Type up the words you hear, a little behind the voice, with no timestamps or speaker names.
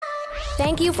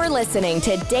Thank you for listening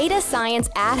to Data Science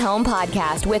at Home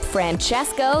podcast with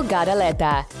Francesco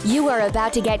Gadaletta. You are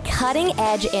about to get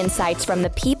cutting-edge insights from the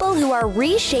people who are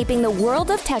reshaping the world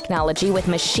of technology with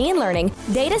machine learning,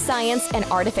 data science, and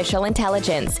artificial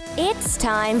intelligence. It's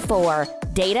time for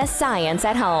Data Science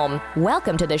at Home.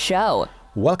 Welcome to the show.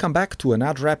 Welcome back to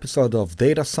another episode of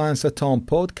Data Science at Home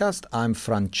podcast. I'm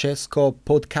Francesco,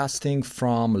 podcasting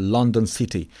from London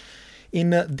City.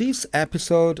 In this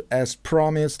episode, as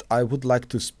promised, I would like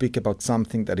to speak about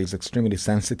something that is extremely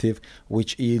sensitive,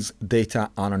 which is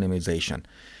data anonymization.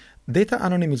 Data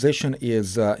anonymization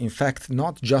is, in fact,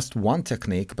 not just one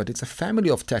technique, but it's a family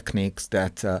of techniques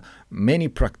that many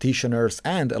practitioners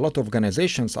and a lot of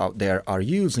organizations out there are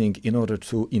using in order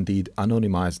to indeed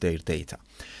anonymize their data.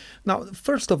 Now,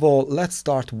 first of all, let's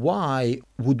start. Why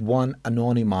would one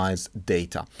anonymize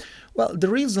data? Well, the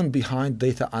reason behind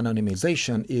data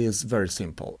anonymization is very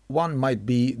simple. One might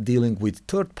be dealing with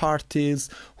third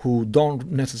parties who don't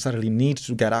necessarily need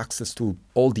to get access to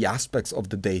all the aspects of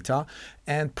the data.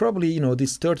 And probably,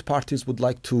 these third parties would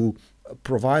like to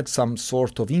provide some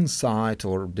sort of insight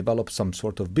or develop some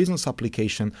sort of business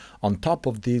application on top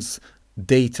of these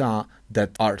data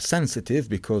that are sensitive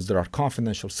because there are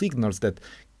confidential signals that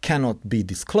cannot be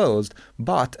disclosed,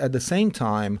 but at the same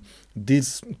time,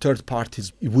 these third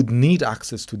parties would need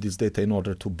access to this data in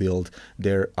order to build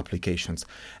their applications.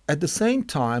 At the same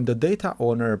time, the data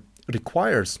owner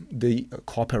requires the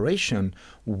cooperation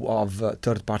of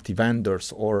third-party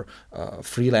vendors or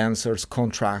freelancers,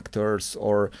 contractors,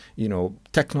 or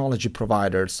technology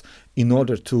providers in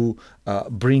order to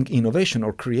bring innovation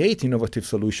or create innovative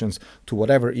solutions to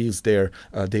whatever is their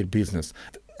business.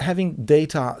 Having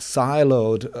data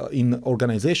siloed in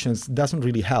organizations doesn't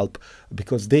really help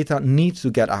because data needs to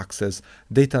get access,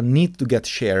 data need to get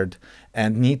shared,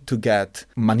 and need to get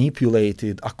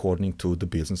manipulated according to the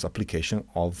business application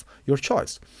of your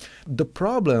choice. The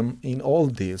problem in all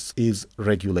this is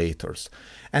regulators.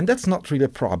 And that's not really a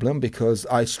problem because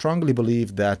I strongly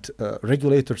believe that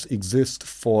regulators exist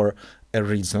for a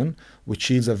reason,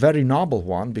 which is a very noble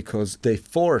one because they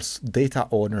force data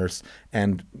owners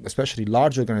and especially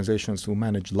large organizations who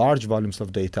manage large volumes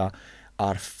of data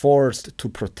are forced to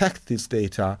protect this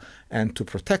data and to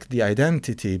protect the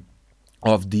identity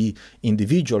of the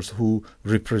individuals who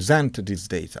represent this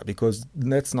data. Because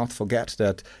let's not forget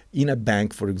that in a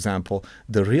bank, for example,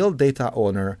 the real data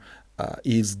owner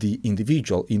is the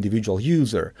individual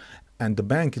user. And the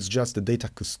bank is just the data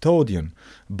custodian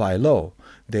by law.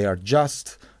 They are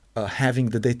just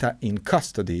having the data in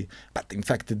custody, but in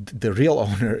fact the real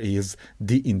owner is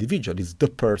the individual, is the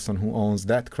person who owns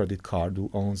that credit card, who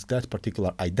owns that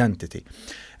particular identity.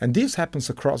 And this happens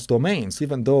across domains,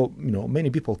 even though many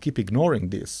people keep ignoring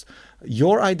this.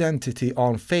 Your identity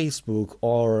on Facebook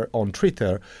or on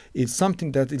Twitter is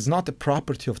something that is not a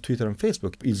property of Twitter and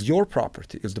Facebook. It's your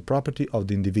property, it's the property of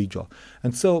the individual.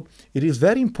 And so it is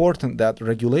very important that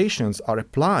regulations are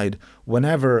applied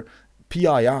whenever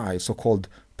PII, so-called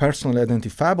personally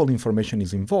identifiable information,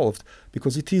 is involved,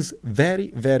 because it is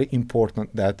very, very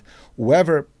important that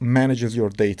whoever manages your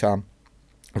data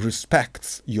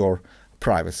respects your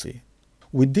privacy.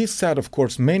 With this said, of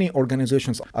course, many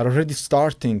organizations are already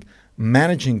starting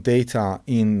managing data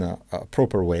in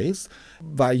proper ways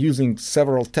by using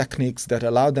several techniques that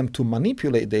allow them to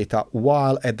manipulate data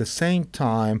while at the same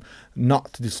time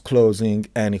not disclosing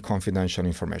any confidential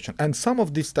information. And some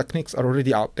of these techniques are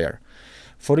already out there.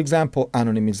 For example,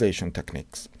 anonymization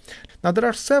techniques. Now, there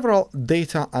are several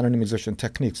data anonymization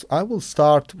techniques. I will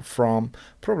start from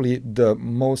probably the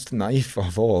most naive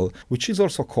of all, which is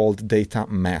also called data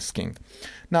masking.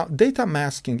 Now, data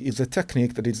masking is a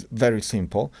technique that is very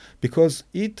simple because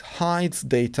it hides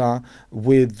data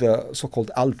with so-called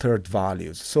altered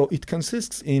values. So it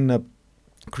consists in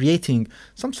creating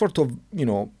some sort of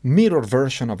mirror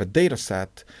version of a data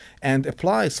set and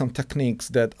apply some techniques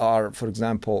that are, for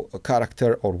example, a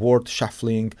character or word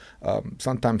shuffling,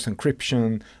 sometimes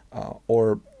encryption,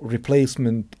 or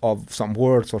replacement of some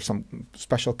words or some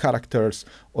special characters,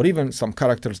 or even some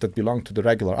characters that belong to the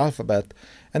regular alphabet.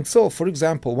 And so, for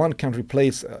example, one can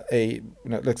replace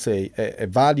let's say a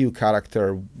value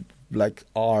character like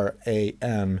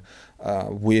RAN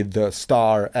with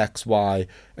star, XY,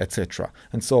 etc.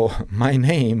 And so my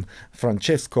name,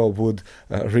 Francesco, would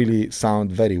really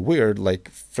sound very weird,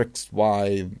 like Frix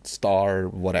Y star,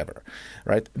 whatever,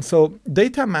 right? And so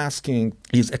data masking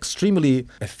is extremely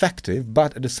effective,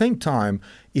 but at the same time,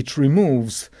 it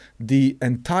removes the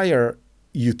entire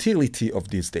utility of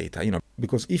this data,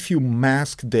 because if you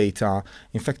mask data,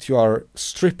 in fact, you are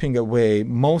stripping away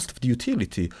most of the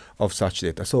utility of such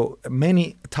data. So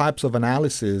many types of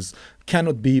analysis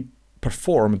cannot be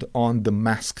performed on the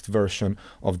masked version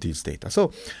of this data.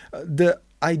 So the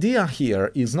idea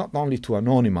here is not only to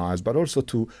anonymize, but also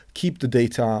to keep the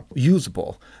data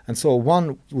usable. And so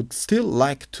one would still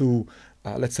like to,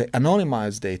 let's say,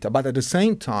 anonymize data, but at the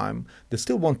same time, they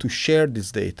still want to share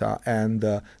this data, and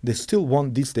they still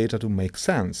want this data to make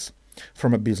sense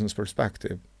from a business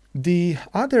perspective. The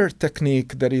other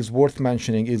technique that is worth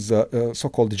mentioning is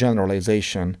so-called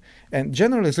generalization. And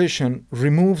generalization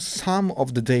removes some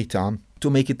of the data to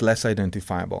make it less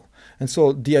identifiable. And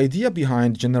so the idea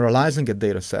behind generalizing a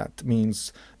data set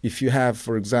means if you have,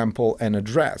 for example, an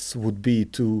address, would be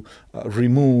to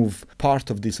remove part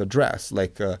of this address,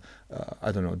 like,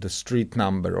 I don't know, the street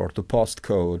number or the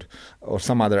postcode or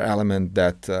some other element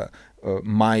that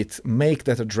might make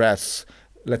that address,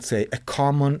 let's say, a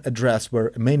common address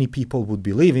where many people would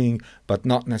be living, but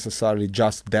not necessarily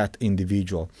just that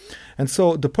individual. And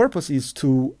so the purpose is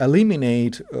to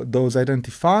eliminate those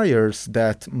identifiers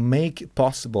that make it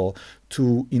possible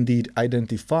to indeed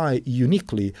identify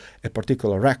uniquely a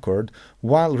particular record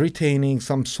while retaining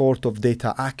some sort of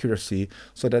data accuracy,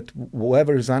 so that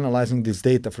whoever is analyzing this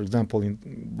data, for example,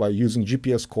 by using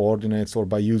GPS coordinates or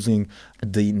by using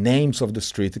the names of the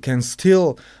street, can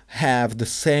still have the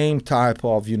same type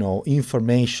of,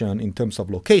 information in terms of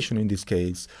location in this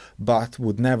case, but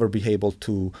would never be able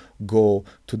to go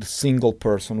to the single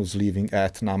person who's living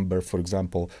at number, for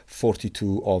example,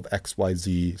 42 of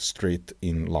XYZ Street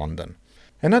in London.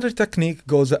 Another technique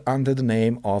goes under the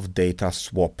name of data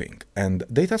swapping. And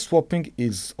data swapping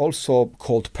is also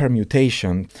called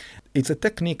permutation. It's a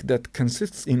technique that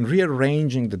consists in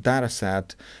rearranging the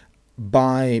dataset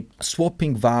by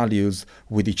swapping values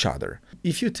with each other.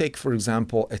 If you take, for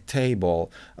example, a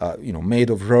table,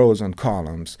 made of rows and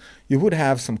columns, you would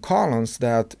have some columns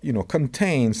that,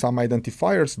 contain some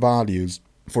identifiers values,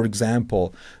 for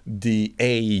example, the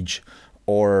age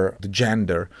or the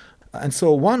gender. And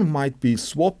so one might be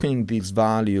swapping these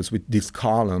values with these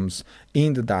columns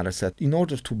in the dataset in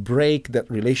order to break that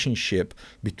relationship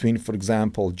between, for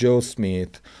example, Joe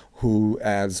Smith, who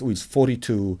is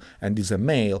 42 and is a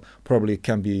male, probably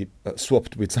can be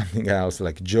swapped with something else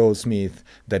like Joe Smith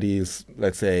that is,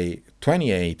 let's say,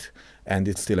 28 and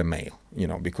it's still a male,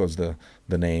 because the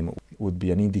name would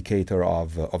be an indicator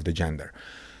of the gender.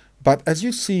 But as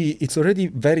you see, it's already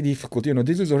very difficult.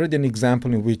 This is already an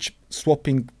example in which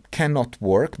swapping cannot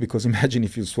work, because imagine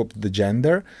if you swapped the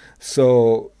gender,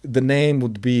 so the name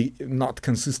would be not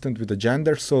consistent with the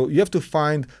gender. So you have to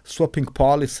find swapping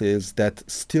policies that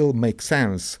still make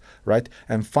sense, right?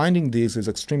 And finding this is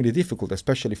extremely difficult,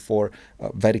 especially for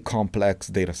very complex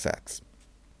data sets.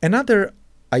 Another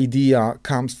idea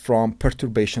comes from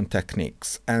perturbation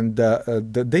techniques. And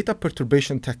the data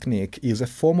perturbation technique is a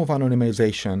form of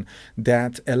anonymization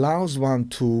that allows one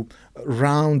to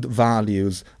round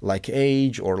values like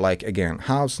age or like, again,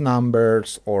 house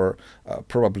numbers or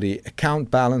probably account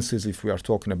balances if we are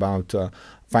talking about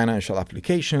financial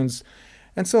applications.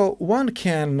 And so one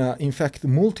can, in fact,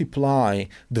 multiply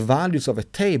the values of a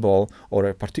table or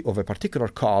of a particular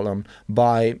column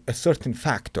by a certain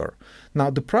factor. Now,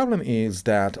 the problem is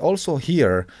that also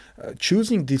here,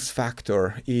 choosing this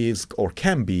factor is or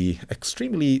can be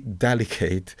extremely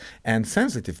delicate and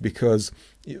sensitive, because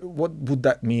what would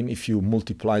that mean if you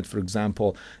multiplied, for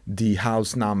example, the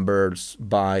house numbers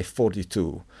by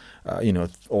 42?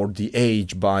 Or the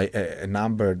age by a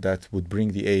number that would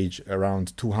bring the age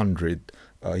around 200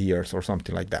 years or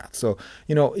something like that. So,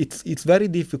 it's very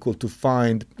difficult to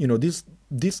find,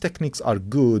 these techniques are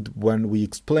good when we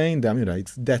explain them,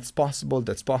 that's possible,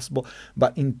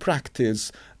 but in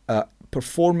practice,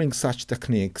 performing such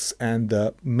techniques and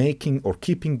making or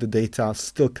keeping the data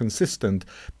still consistent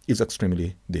is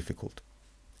extremely difficult.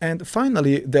 And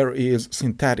finally, there is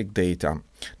synthetic data.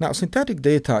 Now, synthetic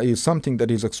data is something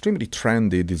that is extremely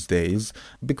trendy these days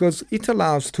because it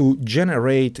allows to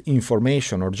generate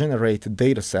information or generate a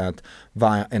data set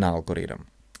via an algorithm.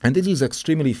 And it is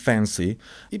extremely fancy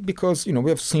because, we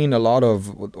have seen a lot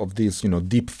of these,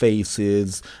 deep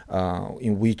faces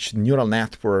in which neural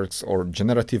networks or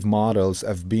generative models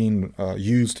have been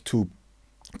used to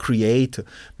create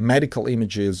medical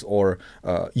images or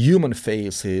human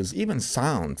faces, even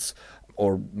sounds,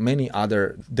 or many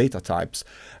other data types.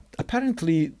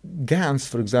 Apparently, GANs,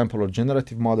 for example, or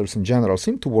generative models in general,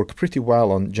 seem to work pretty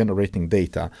well on generating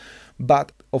data.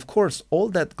 But, of course, all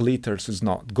that glitters is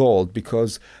not gold,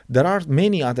 because there are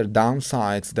many other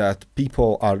downsides that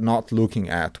people are not looking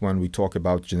at when we talk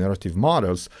about generative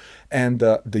models and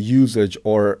the usage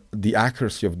or the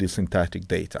accuracy of this synthetic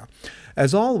data.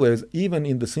 As always, even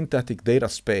in the synthetic data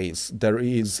space, there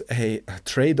is a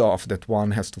trade-off that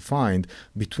one has to find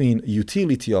between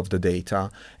utility of the data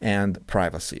and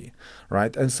privacy,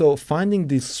 right? And so finding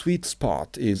this sweet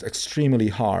spot is extremely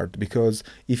hard, because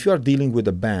if you are dealing with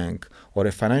a bank or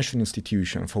a financial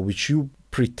institution for which you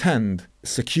pretend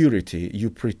security, you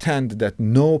pretend that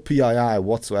no PII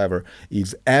whatsoever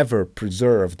is ever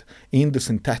preserved in the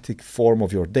synthetic form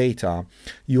of your data,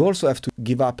 you also have to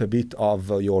give up a bit of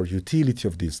your utility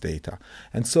of this data.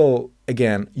 And so,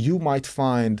 again, you might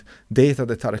find data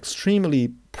that are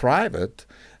extremely private,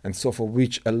 and so for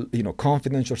which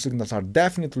confidential signals are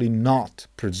definitely not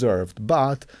preserved,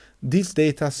 but these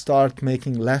data start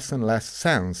making less and less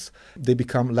sense. They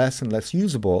become less and less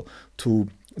usable to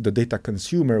the data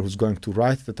consumer who's going to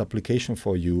write that application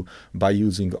for you by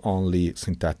using only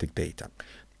synthetic data.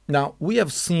 Now, we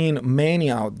have seen many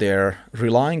out there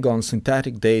relying on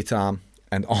synthetic data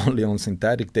and only on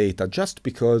synthetic data just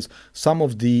because some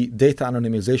of the data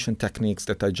anonymization techniques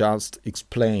that I just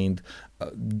explained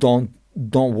don't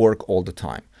work all the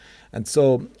time. And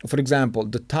so, for example,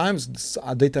 the times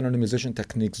data anonymization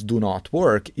techniques do not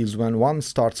work is when one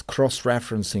starts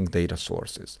cross-referencing data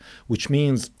sources, which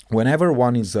means whenever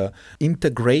one is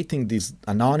integrating this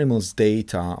anonymous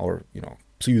data or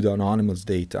pseudo-anonymous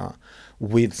data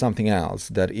with something else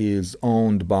that is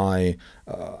owned by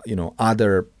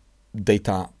other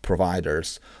data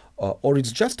providers, or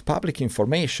it's just public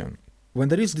information. When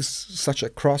there is such a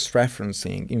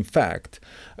cross-referencing, in fact,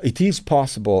 it is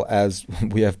possible, as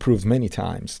we have proved many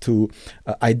times, to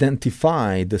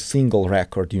identify the single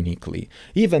record uniquely,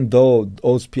 even though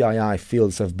those PII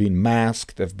fields have been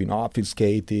masked, have been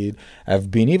obfuscated,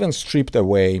 have been even stripped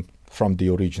away from the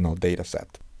original data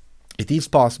set. It is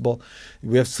possible.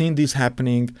 We have seen this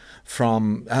happening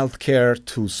from healthcare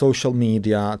to social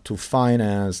media to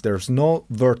finance. There's no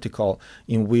vertical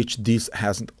in which this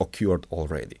hasn't occurred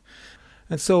already.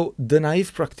 And so the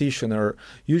naive practitioner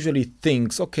usually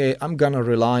thinks, okay, I'm going to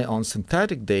rely on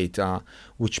synthetic data,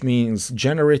 which means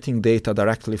generating data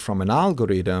directly from an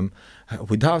algorithm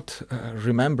without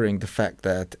remembering the fact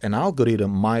that an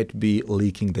algorithm might be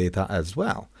leaking data as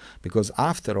well. Because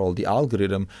after all, the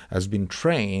algorithm has been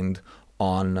trained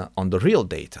on the real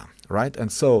data, right? And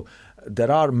so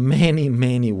there are many,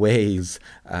 many ways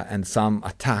and some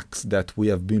attacks that we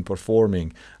have been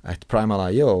performing at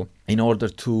Primal.io in order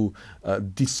to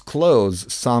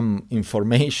disclose some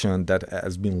information that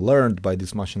has been learned by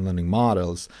these machine learning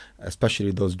models,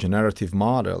 especially those generative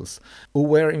models, who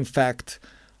were in fact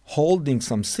holding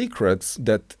some secrets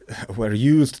that were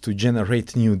used to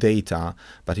generate new data,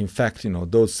 but in fact,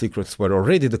 those secrets were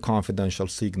already the confidential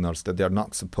signals that they are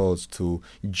not supposed to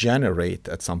generate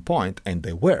at some point, and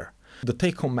they were. The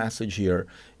take-home message here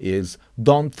is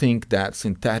don't think that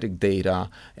synthetic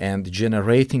data and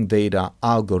generating data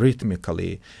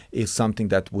algorithmically is something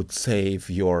that would save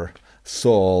your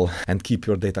soul and keep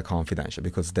your data confidential,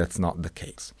 because that's not the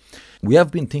case. We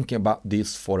have been thinking about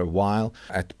this for a while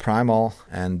at Primal,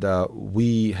 and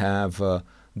we have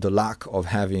the luck of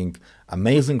having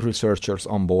amazing researchers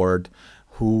on board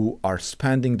who are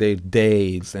spending their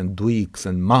days and weeks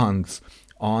and months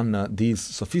on these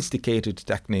sophisticated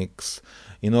techniques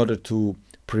in order to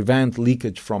prevent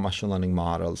leakage from machine learning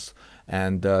models.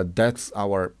 And that's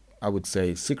our, I would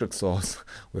say, secret sauce.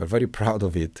 We are very proud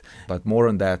of it, but more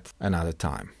on that another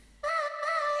time.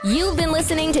 You've been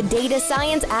listening to Data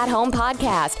Science at Home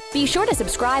podcast. Be sure to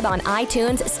subscribe on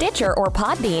iTunes, Stitcher, or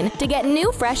Podbean to get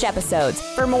new fresh episodes.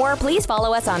 For more, please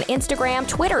follow us on Instagram,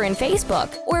 Twitter, and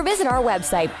Facebook, or visit our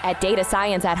website at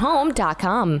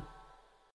datascienceathome.com.